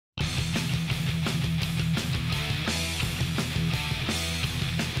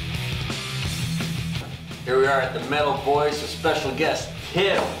Here we are at the Metal Voice with special guest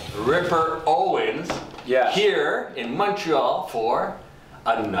Tim Ripper Owens. Yes. Here in Montreal for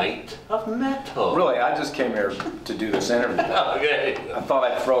a night of metal. Really, I just came here to do this interview. Okay. I thought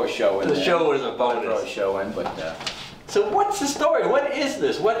I'd throw a show in. The show was a bonus. Throw a show in, but. So what's the story? What is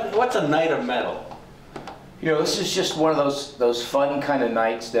this? What's a night of metal? You know, this is just one of those fun kind of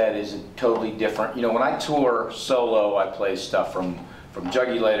nights that is totally different. You know, when I tour solo, I play stuff from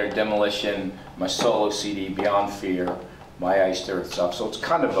Jugulator, Demolition, my solo CD, Beyond Fear, my Iced Earth stuff. So it's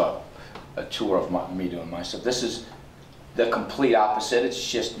kind of a tour of me doing my stuff. This is the complete opposite.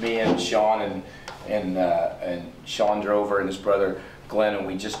 It's just me and Sean and Sean Drover and his brother Glenn, and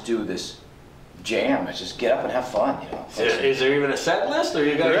we just do this jam. It's just get up and have fun, you know. Is there even a set list, or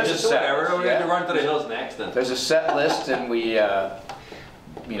you guys just do whatever? We're going to run to the hills next. Then there's a set list, and we,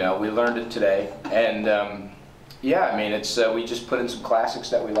 you know, we learned it today, and yeah, I mean, it's we just put in some classics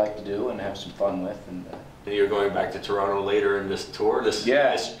that we like to do and have some fun with, and you're going back to Toronto later in this tour, this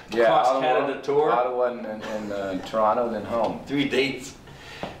cross Canada tour. Ottawa and Toronto, and then home. 3 dates.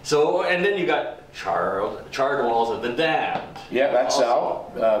 So, and then you got Charred Walls of the Damned. Yeah, that's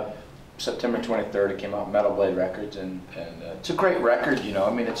out. September 23rd, it came out, Metal Blade Records, and it's a great record, you know.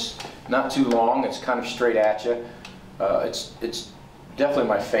 I mean, it's not too long, it's kind of straight at you. It's definitely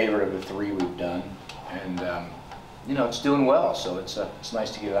my favorite of the 3 we've done, and you know, it's doing well, so it's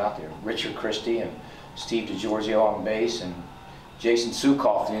nice to get it out there. Richard Christie and Steve DiGiorgio on bass, and Jason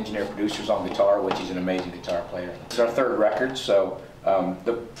Sukoff, the engineer-producer, on guitar, which he's an amazing guitar player. It's our 3rd record, so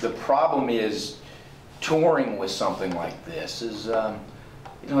the problem is touring with something like this is,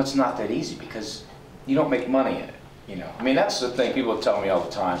 you know, it's not that easy because you don't make money in it, you know. I mean, that's the thing people tell me all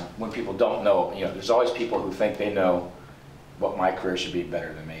the time when people don't know, you know, there's always people who think they know what my career should be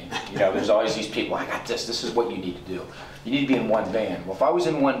better than me. You know, there's always these people, I got this is what you need to do. You need to be in one band. Well, if I was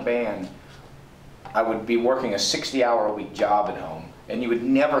in one band, I would be working a 60-hour-a-week job at home, and you would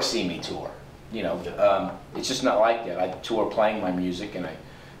never see me tour. You know, it's just not like that. I tour playing my music, and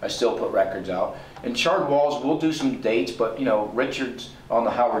I still put records out. And Charred Walls, we'll do some dates, but you know, Richard's on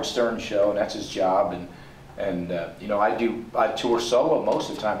the Howard Stern show, and that's his job, and you know, I tour solo most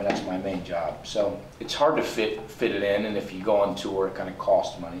of the time, and that's my main job. So it's hard to fit it in, and if you go on tour, it kind of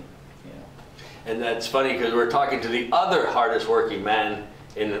costs money. You know. And that's funny because we're talking to the other hardest working man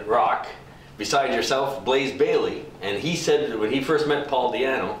in rock, besides yourself, Blaze Bayley, and he said that when he first met Paul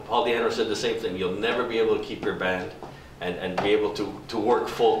Di'Anno said the same thing. You'll never be able to keep your band and be able to work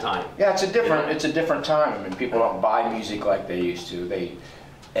full time. Yeah, it's a different time. I mean, people don't buy music like they used to.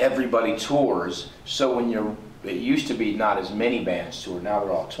 Everybody tours. So when it used to be not as many bands toured. Now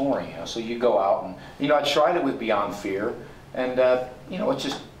they're all touring. You know, so you go out and you know, I tried it with Beyond Fear, and you know, it's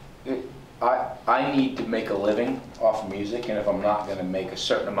just I need to make a living off of music, and if I'm not going to make a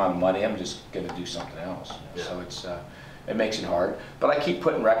certain amount of money, I'm just going to do something else. You know? Yeah. So it makes it hard. But I keep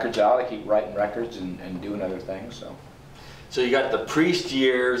putting records out. I keep writing records and doing other things. So you got the Priest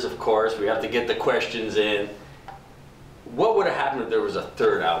years, of course. We have to get the questions in. What would have happened if there was a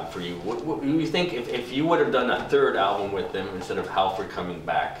 3rd album for you? What do you think if you would have done a 3rd album with them instead of Halford coming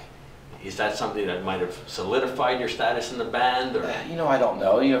back? Is that something that might have solidified your status in the band? Or? You know, I don't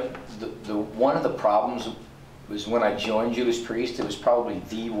know. You know, one of the problems was when I joined Judas Priest. It was probably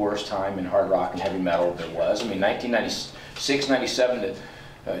the worst time in hard rock and heavy metal there was. I mean, 1996, 97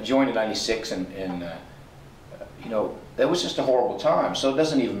 to joined in 96, and you know, that was just a horrible time. So it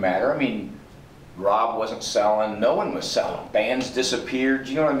doesn't even matter. I mean, Rob wasn't selling, no one was selling, bands disappeared,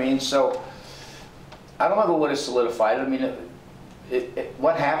 you know what I mean? So I don't know if it would have solidified it. I mean,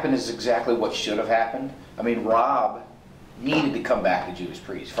 what happened is exactly what should have happened. I mean, Rob needed to come back to Judas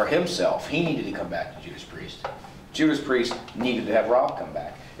Priest. For himself, he needed to come back to Judas Priest. Judas Priest needed to have Rob come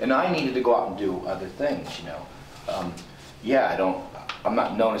back. And I needed to go out and do other things, you know. Yeah, I'm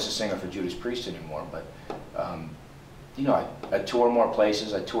not known as a singer for Judas Priest anymore, but you know, I tour more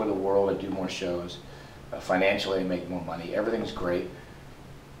places, I tour the world, I do more shows. Financially, I make more money. Everything's great.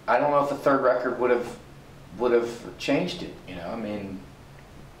 I don't know if the 3rd record would have changed it. You know, I mean,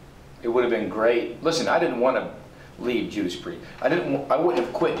 it would have been great. Listen, I didn't want to leave Judas Priest. I wouldn't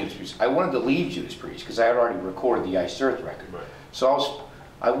have quit Judas Priest. I wanted to leave Judas Priest because I had already recorded the Iced Earth record. Right. So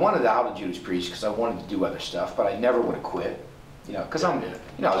I wanted out of Judas Priest because I wanted to do other stuff, but I never would have quit. You know, because you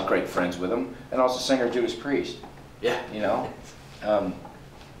know, I was great friends with him, and I was the singer of Judas Priest. Yeah. You know,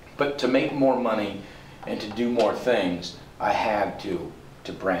 but to make more money and to do more things, I had to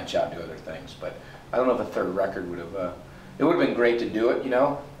branch out and do other things. But I don't know if a 3rd record would have. It would have been great to do it. You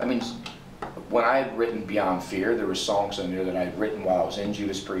know, I mean, when I had written Beyond Fear, there were songs on there that I had written while I was in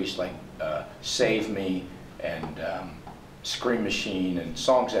Judas Priest, like "Save Me" and "Scream Machine," and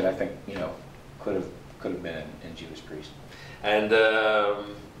songs that I think, you know, could have could have been in Judas Priest. And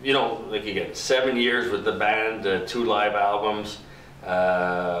you know, like you get 7 years with the band, 2 live albums.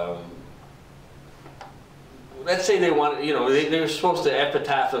 Let's say they want, you know, they were supposed to,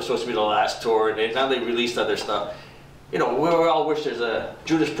 Epitaph was supposed to be the last tour, and now they released other stuff. You know, we all wish there's a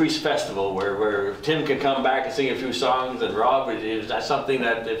Judas Priest festival where Tim can come back and sing a few songs, and Rob, is that something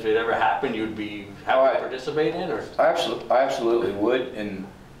that if it ever happened you'd be happy to participate in? Or? I absolutely would, and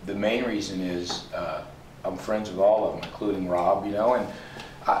the main reason is I'm friends with all of them, including Rob, you know, and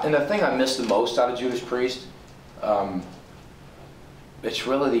the thing I miss the most out of Judas Priest, it's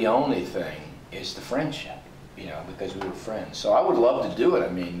really the only thing, is the friendship, you know, because we were friends. So I would love to do it. I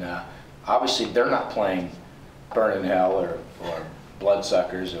mean, obviously they're not playing Burn in Hell or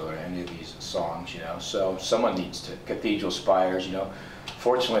Bloodsuckers or any of these songs, you know, so someone needs to. Cathedral Spires, you know.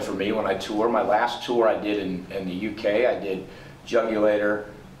 Fortunately for me, when I tour, my last tour I did in the UK, I did Jugulator,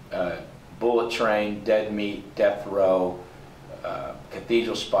 Bullet Train, Dead Meat, Death Row,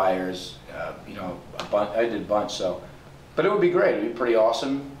 Cathedral Spires, you know, I did a bunch, so. But it would be great. It would be pretty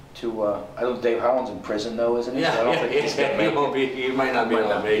awesome to, I don't know, Dave Howland's in prison though, isn't he? Yeah, so I don't think he's gonna make it. He might not be able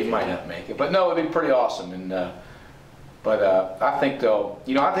to make it. He might not make it, but no, it'd be pretty awesome. And I think though,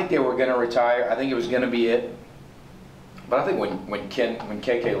 you know, I think they were gonna retire. I think it was gonna be it. But I think when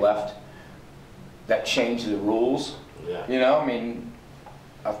KK left, that changed the rules. Yeah. You know, I mean,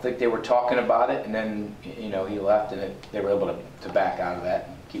 I think they were talking about it, and then, you know, he left, and they were able to back out of that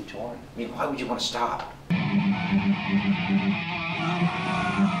and keep touring. I mean, why would you want to stop?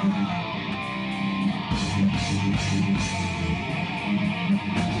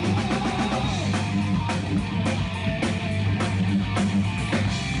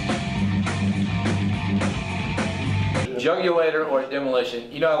 Jugulator or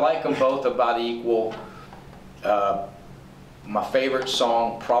Demolition, you know, I like them both about equal. My favorite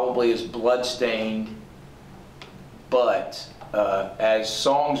song probably is Bloodstained, but as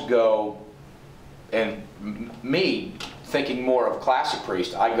songs go, and me thinking more of classic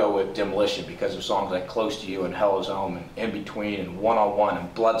Priest, I go with Demolition because of songs like Close to You and Hell is Home and In Between and One on One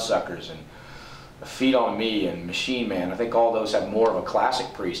and Bloodsuckers and Feed on Me and Machine Man. I think all those have more of a classic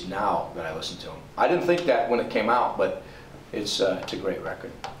Priest now that I listen to them. I didn't think that when it came out, but it's a great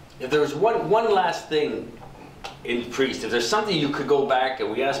record. If there was one last thing in Priest, if there's something you could go back,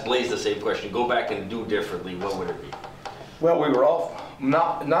 and we asked Blaze the same question, go back and do differently, what would it be? Well, we were all,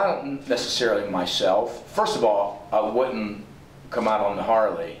 not necessarily myself. First of all, I wouldn't come out on the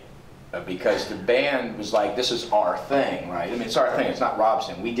Harley because the band was like, this is our thing, right? I mean, it's our thing, it's not Rob's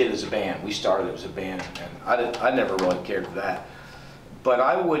thing. We did it as a band, we started it as a band, and I never really cared for that. But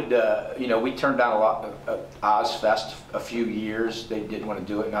I would, you know, we turned down a lot of Ozfest a few years. They didn't want to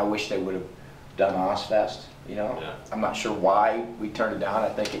do it, and I wish they would have done Ozfest, you know? Yeah. I'm not sure why we turned it down. I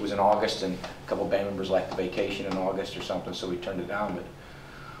think it was in August, and a couple of band members liked the vacation in August or something, so we turned it down.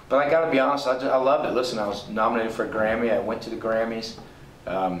 But I got to be honest, I loved it. Listen, I was nominated for a Grammy. I went to the Grammys.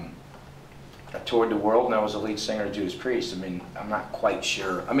 I toured the world, and I was the lead singer of Judas Priest. I mean, I'm not quite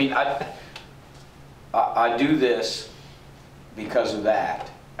sure. I mean, I do this because of that.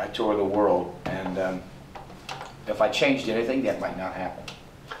 I tour the world, and if I changed anything, that might not happen.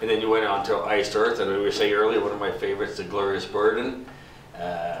 And then you went on to Iced Earth, and we were saying earlier, one of my favorites, The Glorious Burden.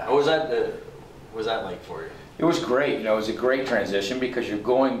 How was that like for you? It was great. You know, it was a great transition because you're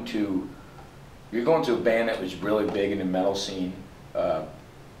going to a band that was really big in the metal scene.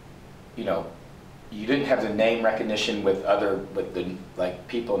 You know, you didn't have the name recognition with the like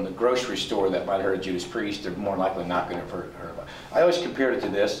people in the grocery store that might have heard of Judas Priest. They're more likely not going to have heard of it. I always compared it to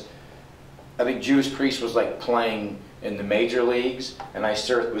this. I think Judas Priest was like playing in the major leagues, and Iced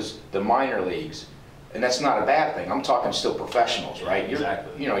Earth was the minor leagues, and that's not a bad thing. I'm talking still professionals, right?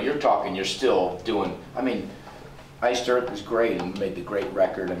 Exactly. You know, you're still doing. I mean, Iced Earth was great and made the great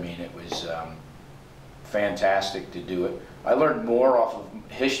record. I mean, it was fantastic to do it. I learned more off of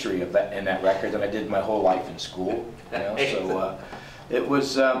history of that in that record than I did my whole life in school. You know, so it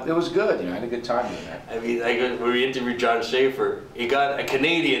was good. You know, I had a good time doing that. I mean, like when we interviewed John Schaefer, he got a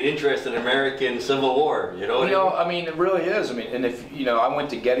Canadian interested in American Civil War. You know. I mean, it really is. I mean, and if you know, I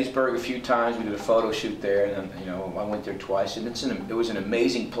went to Gettysburg a few times. We did a photo shoot there, and then, you know, I went there twice, and it was an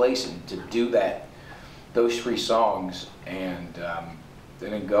amazing place, and to do those 3 songs, and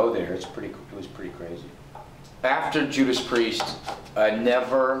then go there. It was pretty crazy. After Judas Priest, I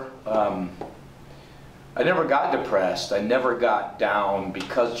never got depressed. I never got down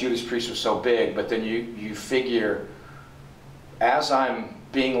because Judas Priest was so big. But then you figure, as I'm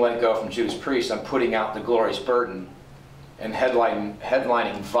being let go from Judas Priest, I'm putting out The Glorious Burden, and headlining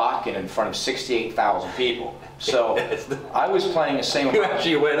Vakken in front of 68,000 people. So I was playing the same. You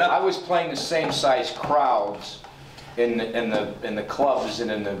actually went up. I was playing the same size crowds in the clubs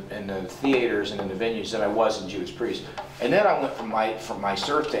and in the theaters and in the venues than I was in Judas Priest. And then I went from my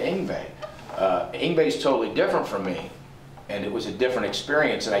surf to Yngwie. Yngwie's totally different from me, and it was a different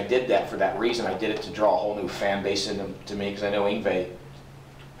experience. And I did that for that reason. I did it to draw a whole new fan base into me, because I know Yngwie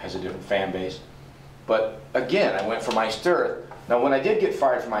has a different fan base. But again, I went from Iced Earth. Now, when I did get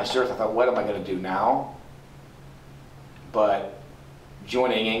fired from Iced Earth, I thought, what am I going to do now? But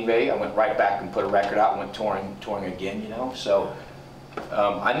joining Yngwie, I went right back and put a record out and went touring again, you know. So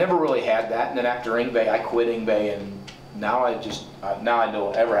I never really had that. And then after Yngwie, I quit Yngwie, and now I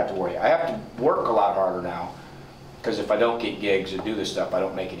don't ever have to worry. I have to work a lot harder now, because if I don't get gigs or do this stuff, I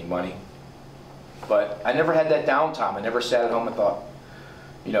don't make any money. But I never had that downtime. I never sat at home and thought,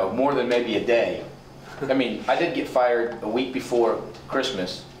 you know, more than maybe a day. I mean, I did get fired a week before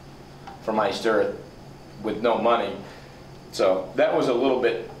Christmas from Iced Earth with no money. So that was a little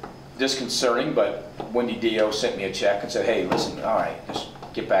bit disconcerting, but Wendy Dio sent me a check and said, hey, listen, all right, just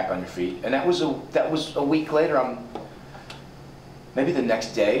get back on your feet. And that was a week later. Maybe the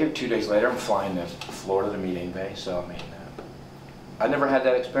next day or 2 days later, I'm flying to Florida to meet Yngwie. So, I mean, I never had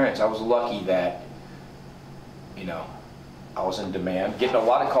that experience. I was lucky that, you know, I was in demand, getting a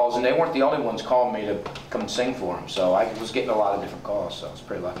lot of calls, and they weren't the only ones calling me to come sing for them. So I was getting a lot of different calls, so I was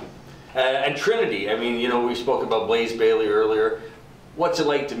pretty lucky. And Trinity, I mean, you know, we spoke about Blaze Bayley earlier. What's it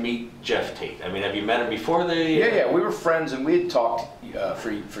like to meet Geoff Tate? I mean, have you met him before the... Yeah, we were friends, and we had talked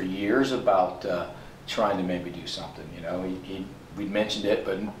for years about trying to maybe do something, you know. We'd mentioned it,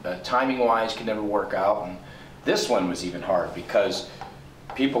 but timing-wise could never work out. And this one was even hard, because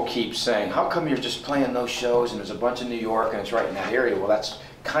people keep saying, how come you're just playing those shows and there's a bunch in New York and it's right in that area? Well, that's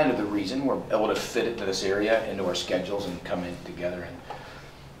kind of the reason. We're able to fit it to this area, into our schedules, and come in together.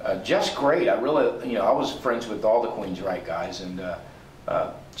 And Geoff's great. I really, you know, I was friends with all the Queensryche guys, and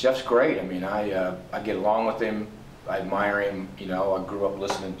Geoff's great. I mean, I get along with him. I admire him. You know, I grew up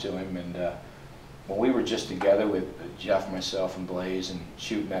listening to him, and when we were just together with Geoff, myself, and Blaze, and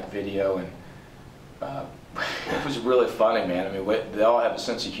shooting that video, and it was really funny, man. I mean, they all have a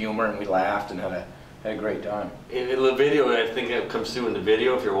sense of humor, and we laughed and had a great time. In the video, I think it comes through in the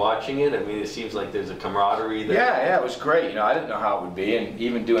video if you're watching it. I mean, it seems like there's a camaraderie there. Yeah, it was great. You know, I didn't know how it would be, and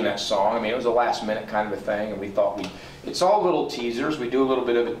even doing that song, I mean, it was a last-minute kind of a thing, and we thought it's all little teasers. We do a little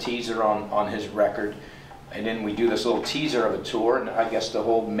bit of a teaser on his record, and then we do this little teaser of a tour, and I guess the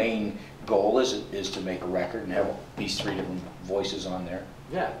whole main goal is to make a record and have these 3 different voices on there.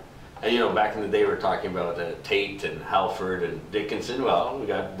 Yeah. And you know, back in the day, we were talking about Tate and Halford and Dickinson. Well, we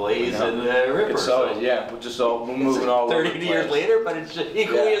got Blaze and Ripper. So yeah, we're moving all 30 years later, but it's just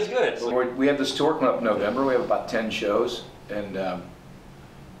equally as good. So we have this tour coming up in November. We have about 10 shows, and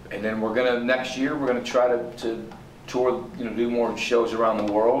then next year we're gonna try to tour, you know, do more shows around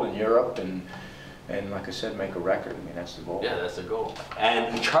the world, in Europe, and like I said, make a record. I mean, that's the goal. Yeah, that's the goal.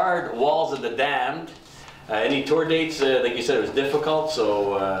 And Charred Walls of the Damned. Any tour dates? Like you said, it was difficult.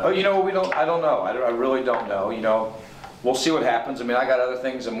 So. Oh, you know, I don't know. I really don't know. You know, we'll see what happens. I mean, I got other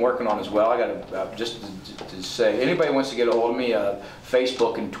things I'm working on as well. I got to just to say, anybody wants to get a hold of me,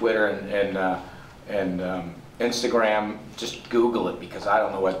 Facebook and Twitter and Instagram, just Google it, because I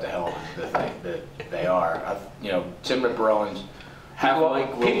don't know what the hell that they are. You know, Tim Ripper Owens.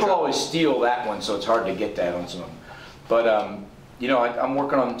 People always steal that one, so it's hard to get that on some of them. But you know, I'm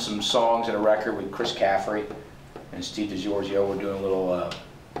working on some songs and a record with Chris Caffrey and Steve DiGiorgio. We're doing a little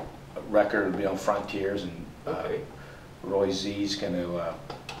record, it'll be on Frontiers, and Roy Z's going to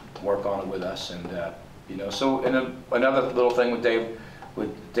work on it with us. And you know, so another little thing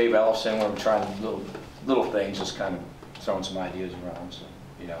with Dave Ellison, where I'm trying little things, just kind of throwing some ideas around. So,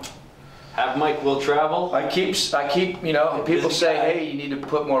 you know. Have Mike Will Travel? I keep, you know, people say, hey, you need to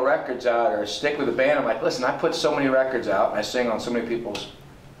put more records out or stick with the band. I'm like, listen, I put so many records out and I sing on so many people's,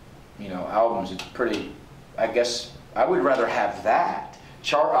 you know, albums. It's pretty, I guess, I would rather have that.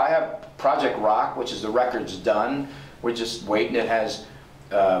 I have Project Rock, which is the record's done. We're just waiting. It has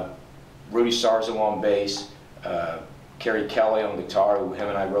Rudy Sarzo on bass, Kerry Kelly on guitar, who him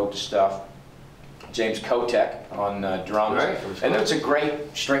and I wrote the stuff. James Kotek on drums, right, and it's a great,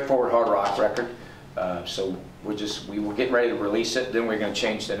 straightforward hard rock record. So we were getting ready to release it. Then we are going to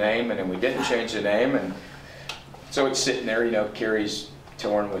change the name, and then we didn't change the name, and so it's sitting there. You know, Kerry's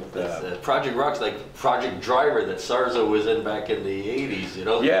touring with. Project Rock's like Project Driver that Sarzo was in back in the '80s. You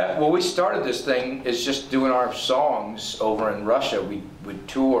know. Yeah. Well, we started this thing as just doing our songs over in Russia. We would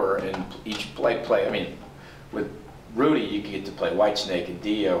tour and each play. I mean, with Rudy, you could get to play Whitesnake and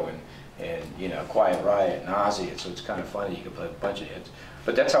Dio and and you know, Quiet Riot and Ozzy, so it's kind of funny. You can play a bunch of hits.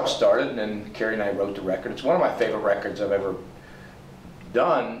 But that's how it started, and then Carrie and I wrote the record. It's one of my favorite records I've ever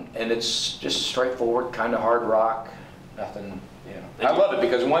done, and it's just straightforward, kind of hard rock, nothing, you know. I love it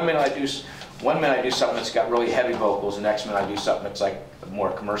because one minute I do something that's got really heavy vocals, and the next minute I do something that's like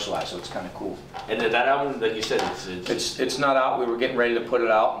more commercialized, so it's kind of cool. And that album, like you said, it's not out. We were getting ready to put it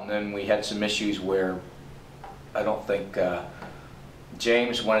out, and then we had some issues where I don't think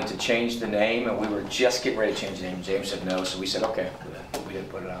James wanted to change the name, and we were just getting ready to change the name. James said no, so we said okay. We didn't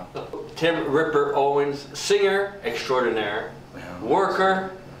put it out. Tim Ripper Owens, singer extraordinaire,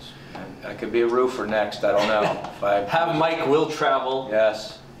 worker. I could be a roofer next. I don't know. If I have Mike will travel.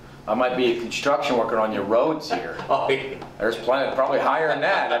 Yes. I might be a construction worker on your roads here. Oh, yeah. There's plenty, probably higher than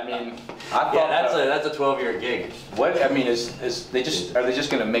that. I mean, I thought that's a 12-year gig. What I mean is they just are they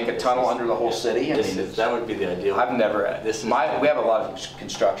just going to make a tunnel under the whole city? That would be the ideal. I've never. We have a lot of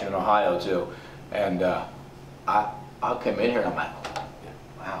construction in Ohio too, and I'll come in here and I'm like,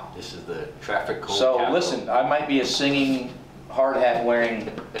 wow. This is the traffic cone. So capital. listen, I might be a singing, hard hat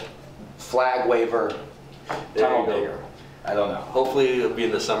wearing, flag waver tunnel digger. I don't know. Hopefully it'll be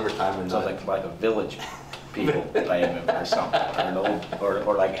in the summertime. And sounds like a village people playing or something, or an old,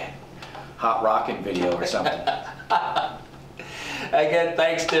 or like a hot rockin' video or something. Again,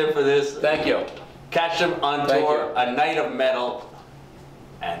 thanks Tim for this. Thank you. Catch them on tour, A Night of Metal,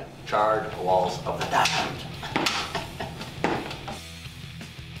 and Charred Walls of the Diamond.